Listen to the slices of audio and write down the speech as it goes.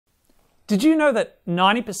Did you know that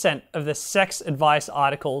 90% of the sex advice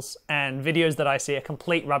articles and videos that I see are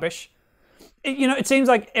complete rubbish? It seems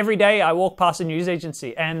like every day I walk past a news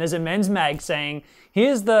agency and there's a men's mag saying,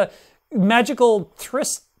 here's the magical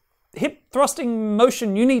hip thrusting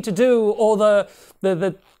motion you need to do, or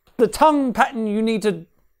the tongue pattern you need to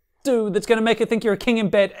do that's going to make you think you're a king in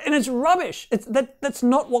bed. And it's rubbish. That's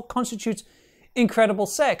not what constitutes incredible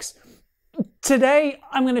sex. Today,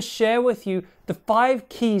 I'm going to share with you the 5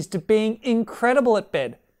 keys to being incredible at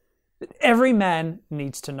bed that every man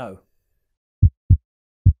needs to know.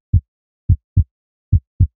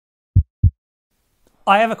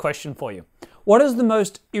 I have a question for you. What is the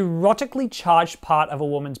most erotically charged part of a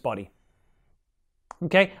woman's body?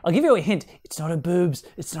 Okay, I'll give you a hint. It's not her boobs,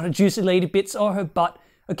 it's not her juicy lady bits or her butt.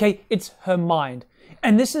 Okay, it's her mind.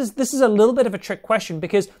 And this is a little bit of a trick question,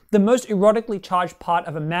 because the most erotically charged part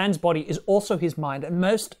of a man's body is also his mind, and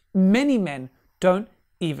many men don't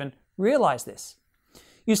even realize this.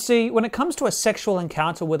 You see, when it comes to a sexual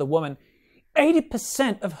encounter with a woman,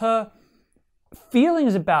 80% of her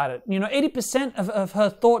feelings about it, 80% of her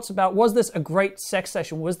thoughts about, was this a great sex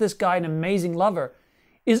session, was this guy an amazing lover,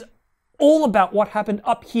 is all about what happened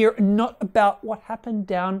up here and not about what happened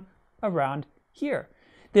down around here.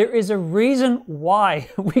 There is a reason why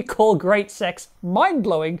we call great sex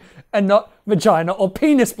mind-blowing and not vagina or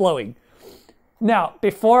penis-blowing. Now,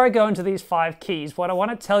 before I go into these 5 keys, what I want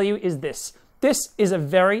to tell you is this. This is a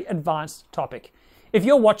very advanced topic. If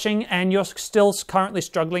you're watching and you're still currently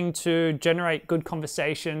struggling to generate good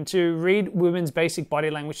conversation, to read women's basic body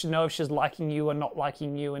language, to know if she's liking you or not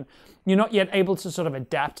liking you, and you're not yet able to sort of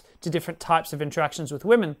adapt to different types of interactions with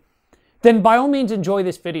women, then by all means enjoy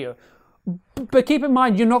this video. But keep in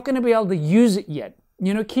mind, you're not going to be able to use it yet.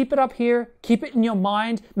 Keep it up here, keep it in your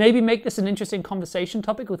mind, maybe make this an interesting conversation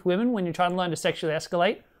topic with women when you're trying to learn to sexually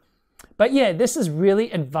escalate. But yeah, this is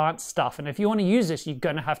really advanced stuff, and if you want to use this, you're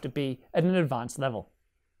going to have to be at an advanced level.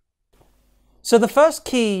 So the first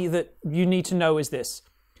key that you need to know is this.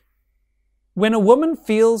 When a woman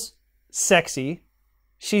feels sexy,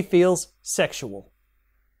 she feels sexual,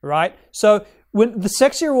 right? So when the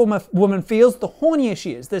sexier woman feels, the hornier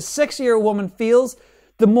she is. The sexier a woman feels,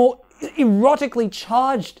 the more erotically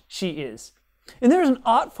charged she is. And there is an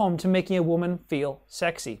art form to making a woman feel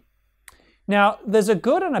sexy. Now, there's a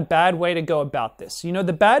good and a bad way to go about this.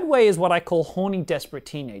 The bad way is what I call horny, desperate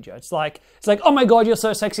teenager. It's like, oh my God, you're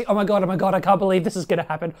so sexy. Oh my God, I can't believe this is going to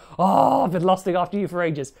happen. Oh, I've been lusting after you for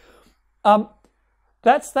ages.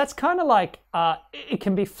 That's kind of like, it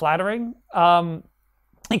can be flattering.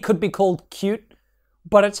 It could be called cute,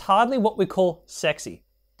 but it's hardly what we call sexy.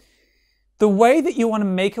 The way that you want to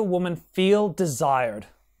make a woman feel desired,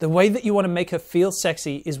 the way that you want to make her feel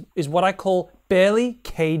sexy is what I call barely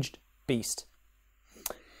caged beast.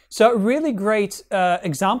 So a really great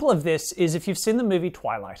example of this is if you've seen the movie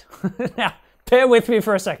Twilight. Now, bear with me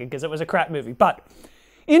for a second because it was a crap movie. But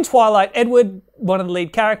in Twilight, Edward, one of the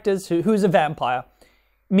lead characters who's a vampire,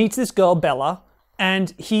 meets this girl, Bella,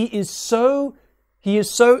 and he is so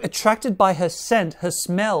attracted by her scent, her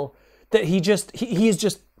smell, that he is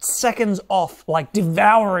just seconds off, like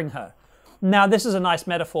devouring her. Now, this is a nice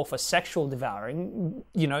metaphor for sexual devouring,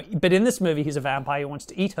 but in this movie, he's a vampire who wants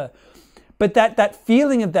to eat her. But that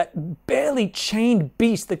feeling of that barely chained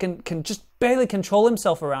beast that can just barely control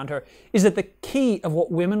himself around her is at the key of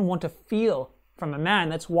what women want to feel from a man.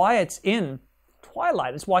 That's why it's in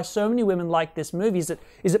Twilight. It's why so many women like this movie, is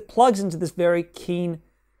it plugs into this very keen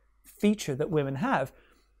feature that women have.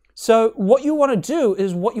 So what you want to do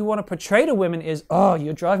is, what you want to portray to women is, oh,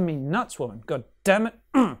 you're driving me nuts, woman. God damn it.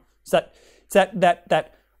 It's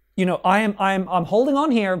that I'm holding on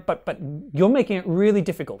here, but you're making it really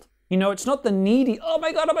difficult. It's not the needy, oh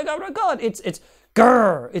my God, it's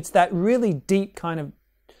grrr. It's that really deep kind of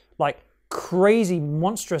like crazy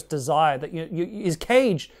monstrous desire that is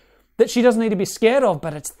caged, that she doesn't need to be scared of,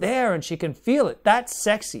 but it's there and she can feel it. That's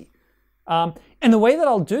sexy. And the way that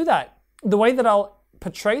I'll do that, the way that I'll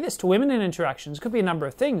portray this to women in interactions, could be a number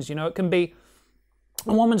of things. It can be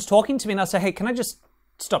a woman's talking to me and I'll say, hey, can I just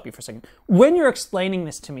stop you for a second? When you're explaining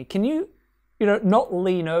this to me, can you, not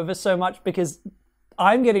lean over so much, because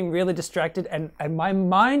I'm getting really distracted and my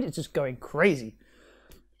mind is just going crazy.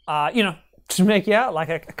 To make you out, like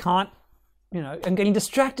I can't, I'm getting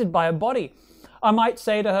distracted by her body. I might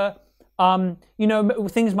say to her,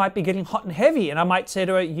 things might be getting hot and heavy, and I might say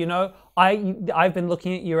to her, I've been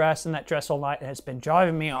looking at your ass in that dress all night and it's been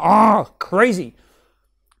driving me crazy.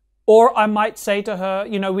 Or I might say to her,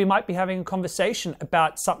 we might be having a conversation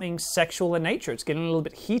about something sexual in nature. It's getting a little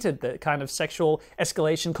bit heated, the kind of sexual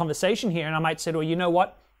escalation conversation here. And I might say to her, you know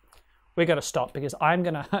what? we got to stop, because I'm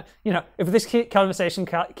going to, if this conversation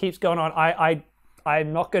keeps going on,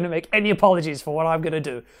 I'm not going to make any apologies for what I'm going to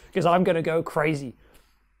do, because I'm going to go crazy.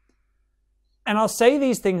 And I'll say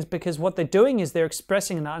these things because what they're doing is they're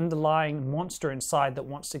expressing an underlying monster inside that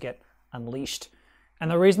wants to get unleashed.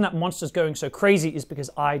 And the reason that monster's going so crazy is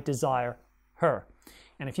because I desire her.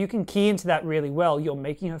 And if you can key into that really well, you're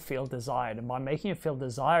making her feel desired. And by making her feel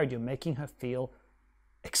desired, you're making her feel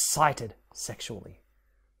excited sexually.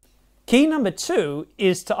 Key number 2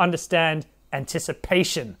 is to understand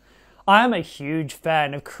anticipation. I am a huge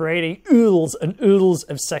fan of creating oodles and oodles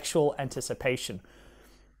of sexual anticipation.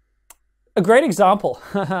 A great example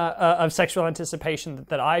of sexual anticipation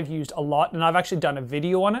that I've used a lot, and I've actually done a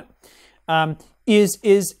video on it,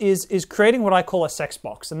 is creating what I call a sex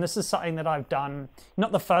box. And this is something that I've done,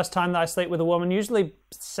 not the first time that I sleep with a woman, usually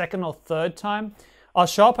second or third time. I'll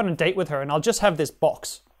show up on a date with her and I'll just have this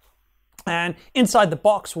box. And inside the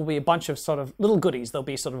box will be a bunch of sort of little goodies. There'll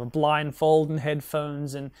be sort of a blindfold and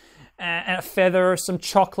headphones and a feather, some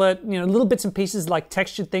chocolate, little bits and pieces like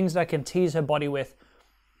textured things that I can tease her body with.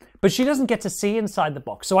 But she doesn't get to see inside the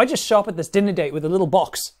box. So I just show up at this dinner date with a little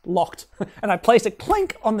box locked, and I place a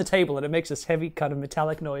clink on the table and it makes this heavy kind of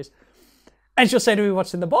metallic noise. And she'll say to me,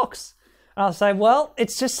 "What's in the box?" And I'll say, "Well,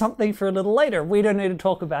 it's just something for a little later. We don't need to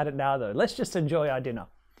talk about it now though. Let's just enjoy our dinner."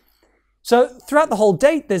 So throughout the whole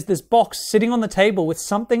date, there's this box sitting on the table with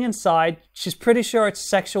something inside. She's pretty sure it's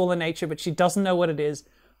sexual in nature, but she doesn't know what it is.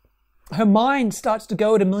 Her mind starts to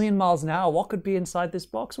go at 1,000,000 miles an hour. What could be inside this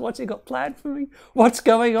box? What's he got planned for me? What's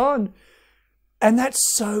going on? And that's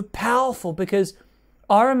so powerful, because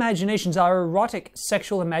our imaginations, our erotic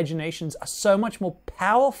sexual imaginations, are so much more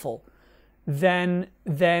powerful than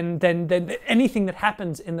anything that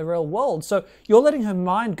happens in the real world. So you're letting her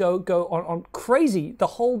mind go on crazy the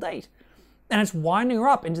whole date. And it's winding her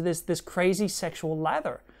up into this crazy sexual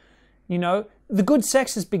lather. The good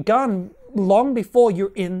sex has begun long before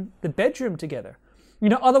you're in the bedroom together.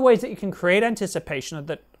 Other ways that you can create anticipation,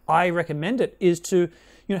 that I recommend it, is to,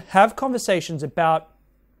 have conversations about,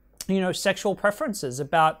 sexual preferences,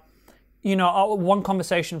 about, one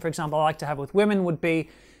conversation, for example, I like to have with women would be,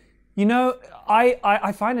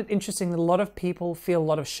 I find it interesting that a lot of people feel a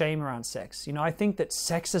lot of shame around sex. I think that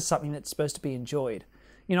sex is something that's supposed to be enjoyed.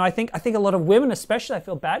 I think a lot of women, especially, I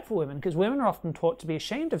feel bad for women, because women are often taught to be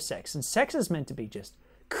ashamed of sex, and sex is meant to be just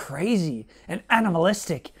crazy and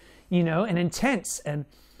animalistic, and intense. And,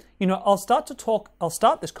 I'll start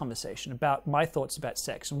this conversation about my thoughts about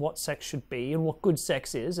sex and what sex should be and what good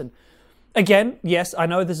sex is. And again, yes, I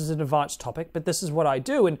know this is an advanced topic, but this is what I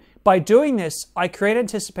do. And by doing this, I create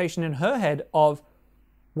anticipation in her head of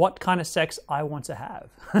what kind of sex I want to have.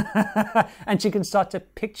 And she can start to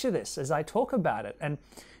picture this as I talk about it. And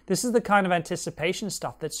this is the kind of anticipation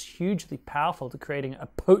stuff that's hugely powerful to creating a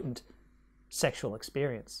potent sexual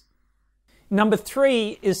experience. Number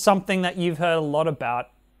 3 is something that you've heard a lot about,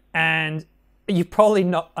 and you've probably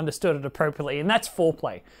not understood it appropriately, and that's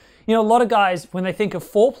foreplay. A lot of guys, when they think of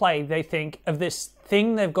foreplay, they think of this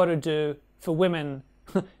thing they've got to do for women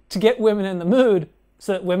to get women in the mood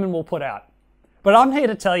so that women will put out. But I'm here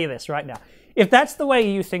to tell you this right now. If that's the way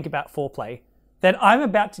you think about foreplay, then I'm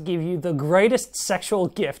about to give you the greatest sexual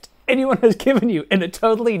gift anyone has given you in a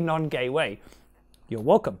totally non-gay way. You're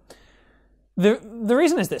welcome. The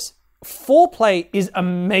reason is this. Foreplay is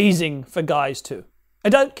amazing for guys too. I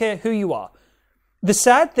don't care who you are. The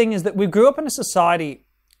sad thing is that we grew up in a society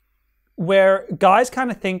where guys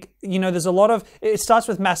kind of think, there's a lot of, it starts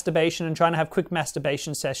with masturbation and trying to have quick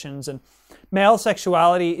masturbation sessions, and male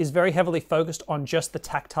sexuality is very heavily focused on just the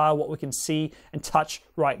tactile, what we can see and touch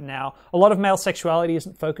right now. A lot of male sexuality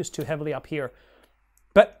isn't focused too heavily up here.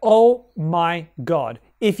 But oh my God,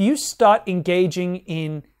 if you start engaging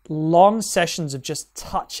in long sessions of just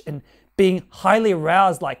touch and being highly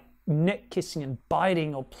aroused, like neck kissing and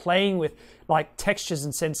biting, or playing with like textures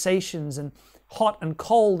and sensations and hot and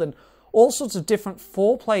cold and all sorts of different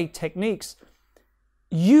foreplay techniques,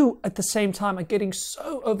 you at the same time are getting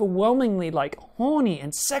so overwhelmingly like horny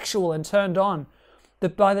and sexual and turned on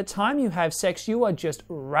that by the time you have sex, you are just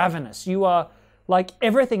ravenous. You are like,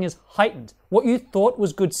 everything is heightened. What you thought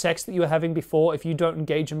was good sex that you were having before, if you don't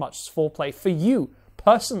engage in much foreplay, for you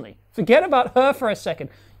personally, forget about her for a second,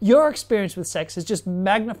 your experience with sex is just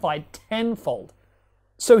magnified tenfold.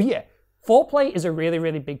 So yeah, foreplay is a really,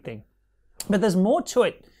 really big thing. But there's more to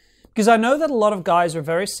it, because I know that a lot of guys are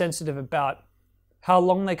very sensitive about how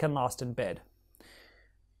long they can last in bed.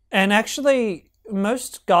 And actually,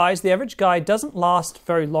 most guys, the average guy, doesn't last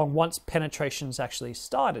very long once penetration's actually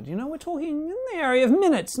started. We're talking in the area of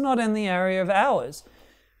minutes, not in the area of hours.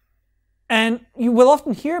 And you will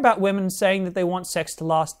often hear about women saying that they want sex to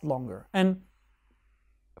last longer. And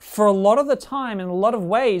for a lot of the time, in a lot of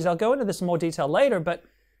ways, I'll go into this in more detail later, but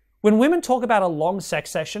when women talk about a long sex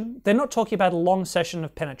session, they're not talking about a long session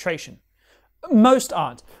of penetration. Most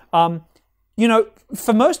aren't.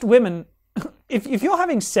 For most women, if you're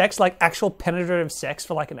having sex, like actual penetrative sex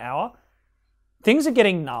for like an hour, things are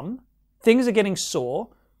getting numb, things are getting sore,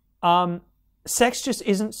 sex just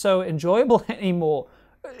isn't so enjoyable anymore.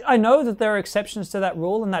 I know that there are exceptions to that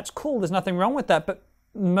rule, and that's cool, there's nothing wrong with that, but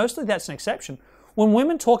mostly that's an exception. When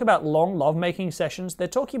women talk about long lovemaking sessions, they're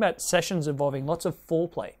talking about sessions involving lots of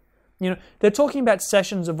foreplay. They're talking about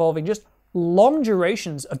sessions involving just long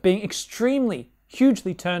durations of being extremely,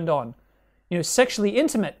 hugely turned on, sexually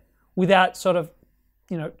intimate without sort of,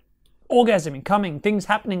 orgasming, coming, things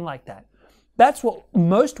happening like that. That's what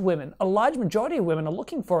most women, a large majority of women, are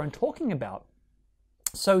looking for and talking about.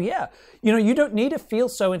 So yeah, you don't need to feel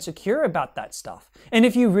so insecure about that stuff. And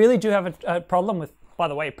if you really do have a problem with, by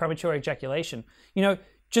the way, premature ejaculation,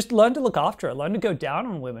 just learn to look after it. Learn to go down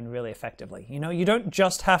on women really effectively. You don't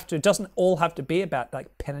just have to, it doesn't all have to be about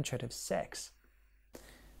like penetrative sex.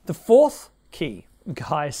 The fourth key,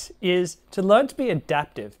 guys, is to learn to be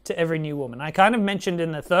adaptive to every new woman. I kind of mentioned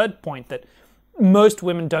in the third point that most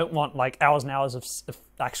women don't want like hours and hours of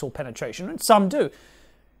actual penetration, and some do.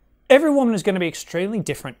 Every woman is going to be extremely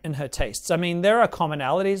different in her tastes. I mean, there are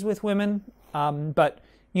commonalities with women, but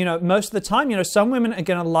most of the time, some women are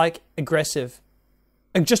going to like aggressive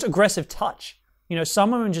touch.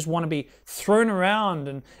 Some women just want to be thrown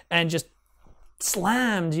around and just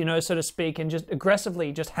slammed, so to speak, and just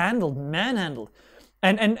aggressively just manhandled.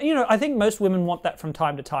 And I think most women want that from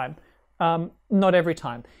time to time. Not every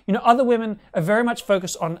time. Other women are very much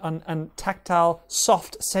focused on tactile,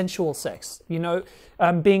 soft, sensual sex.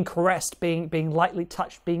 Being caressed, being lightly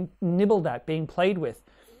touched, being nibbled at, being played with.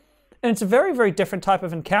 And it's a very, very different type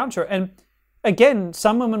of encounter. And again,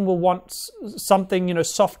 some women will want something,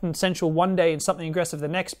 soft and sensual one day and something aggressive the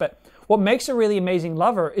next. But what makes a really amazing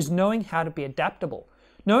lover is knowing how to be adaptable,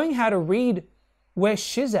 knowing how to read where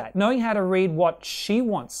she's at, knowing how to read what she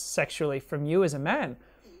wants sexually from you as a man.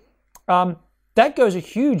 That goes a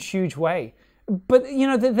huge, huge way. But,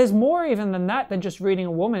 there's more even than that, than just reading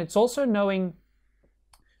a woman. It's also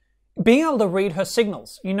being able to read her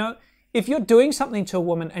signals. If you're doing something to a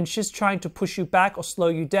woman and she's trying to push you back or slow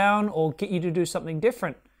you down or get you to do something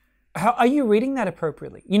different, how are you reading that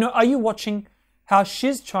appropriately? Are you watching how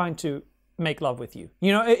she's trying to make love with you?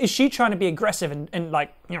 Is she trying to be aggressive and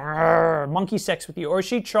like monkey sex with you? Or is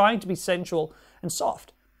she trying to be sensual and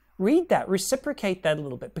soft? Read that, reciprocate that a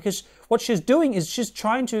little bit, because what she's doing is she's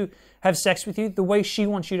trying to have sex with you the way she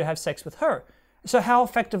wants you to have sex with her. So how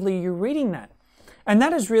effectively are you reading that? And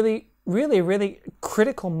that is really, really, really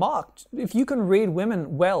critical mark. If you can read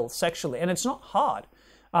women well sexually, and it's not hard,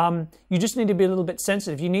 you just need to be a little bit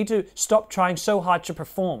sensitive. You need to stop trying so hard to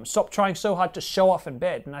perform, stop trying so hard to show off in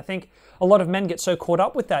bed. And I think a lot of men get so caught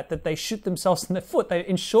up with that they shoot themselves in the foot. They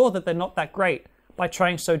ensure that they're not that great by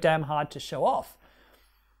trying so damn hard to show off.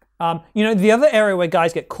 The other area where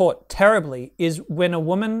guys get caught terribly is when a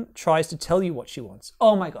woman tries to tell you what she wants.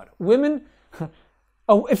 Oh my God, women,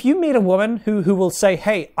 if you meet a woman who will say,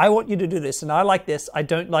 hey, I want you to do this and I like this, I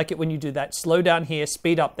don't like it when you do that, slow down here,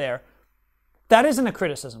 speed up there. That isn't a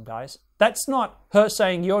criticism, guys. That's not her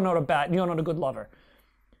saying you're not a good lover.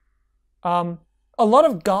 A lot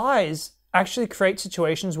of guys actually create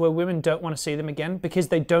situations where women don't want to see them again because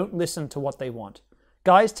they don't listen to what they want.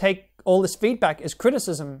 Guys take all this feedback as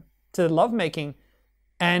criticism to lovemaking,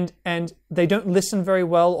 and they don't listen very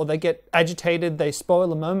well, or they get agitated, they spoil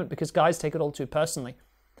the moment because guys take it all too personally.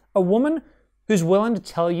 A woman who's willing to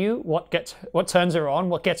tell you what turns her on,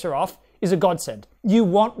 what gets her off, is a godsend. You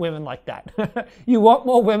want women like that. You want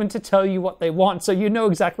more women to tell you what they want, so you know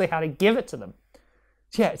exactly how to give it to them.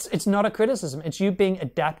 Yeah, it's not a criticism. It's you being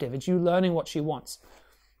adaptive. It's you learning what she wants.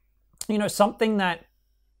 Something that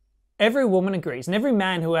every woman agrees, and every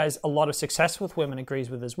man who has a lot of success with women agrees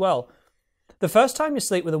with as well. The first time you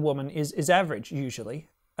sleep with a woman is average, usually.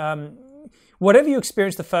 Whatever you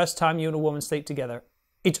experience the first time you and a woman sleep together,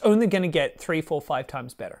 it's only going to get 3, 4, 5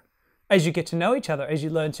 times better. As you get to know each other, as you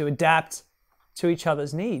learn to adapt to each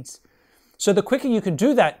other's needs. So the quicker you can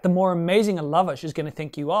do that, the more amazing a lover she's going to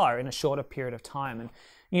think you are in a shorter period of time. And,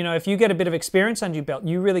 if you get a bit of experience under your belt,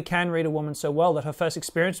 you really can read a woman so well that her first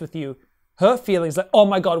experience with you, her feelings like, oh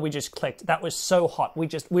my God, we just clicked. That was so hot.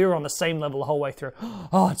 We were on the same level the whole way through.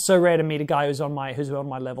 Oh, it's so rare to meet a guy who's on my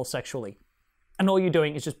level sexually. And all you're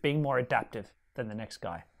doing is just being more adaptive than the next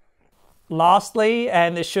guy. Lastly,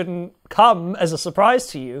 and this shouldn't come as a surprise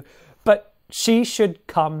to you, but she should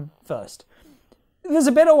come first. there's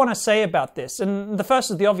a bit I want to say about this. And the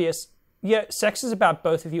first is the obvious. Yeah, sex is about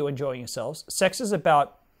both of you enjoying yourselves. Sex is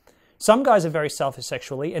about, some guys are very selfish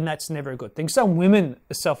sexually, and that's never a good thing. Some women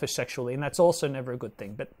are selfish sexually, and that's also never a good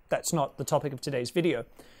thing. But that's not the topic of today's video.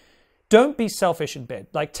 Don't be selfish in bed.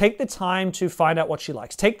 Like, take the time to find out what she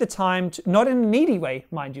likes. Take the time to, not in a needy way,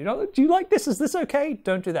 mind you. No, do you like this? Is this okay?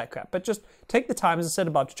 Don't do that crap. But just take the time, as I said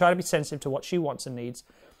above, to try to be sensitive to what she wants and needs.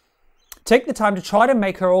 Take the time to try to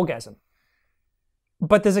make her orgasm.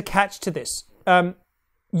 But there's a catch to this.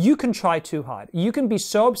 You can try too hard. You can be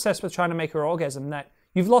so obsessed with trying to make her orgasm that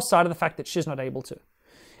you've lost sight of the fact that she's not able to.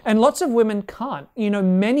 And lots of women can't. You know,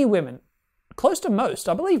 many women, close to most,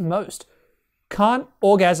 I believe most, can't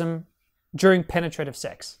orgasm during penetrative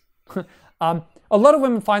sex. A lot of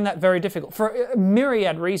women find that very difficult for a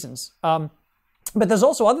myriad reasons. But there's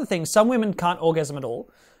also other things. Some women can't orgasm at all,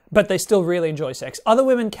 but they still really enjoy sex. Other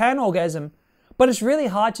women can orgasm, but it's really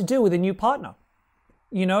hard to do with a new partner.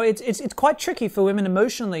 You know, it's quite tricky for women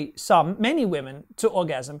emotionally, many women, to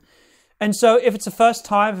orgasm. And so if it's a first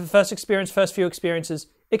time, first experience, first few experiences,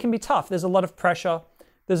 it can be tough. There's a lot of pressure.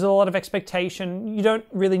 There's a lot of expectation. You don't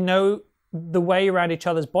really know the way around each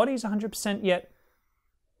other's bodies 100% yet.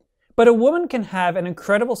 But a woman can have an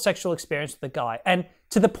incredible sexual experience with a guy, and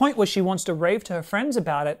to the point where she wants to rave to her friends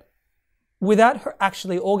about it without her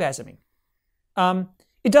actually orgasming.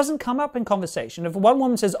 It doesn't come up in conversation. If one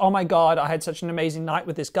woman says, "Oh my God, I had such an amazing night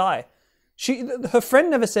with this guy," her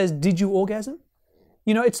friend never says, "Did you orgasm?"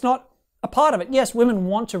 You know, it's not a part of it. Yes, women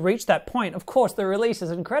want to reach that point. Of course, the release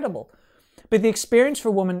is incredible. But the experience for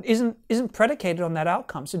a woman isn't predicated on that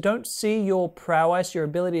outcome. So don't see your prowess, your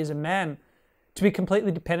ability as a man, to be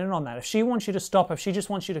completely dependent on that. If she wants you to stop, if she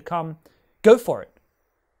just wants you to come, go for it.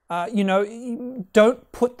 You know,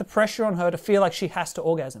 don't put the pressure on her to feel like she has to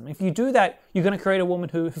orgasm. If you do that, you're going to create a woman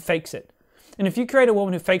who fakes it. And if you create a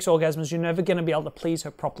woman who fakes orgasms, you're never going to be able to please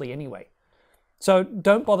her properly anyway. So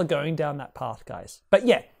don't bother going down that path, guys. But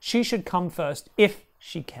yeah, she should come first if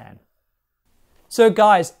she can. So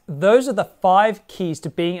guys, those are the 5 keys to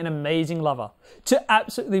being an amazing lover, to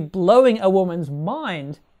absolutely blowing a woman's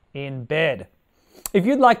mind in bed. If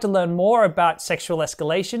you'd like to learn more about sexual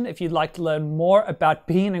escalation, if you'd like to learn more about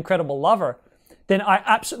being an incredible lover, then I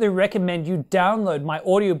absolutely recommend you download my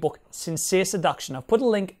audiobook, Sincere Seduction. I've put a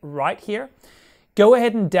link right here. Go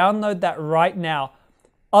ahead and download that right now.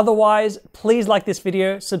 Otherwise, please like this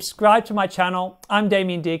video, subscribe to my channel. I'm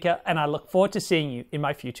Damien Dierker, and I look forward to seeing you in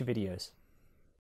my future videos.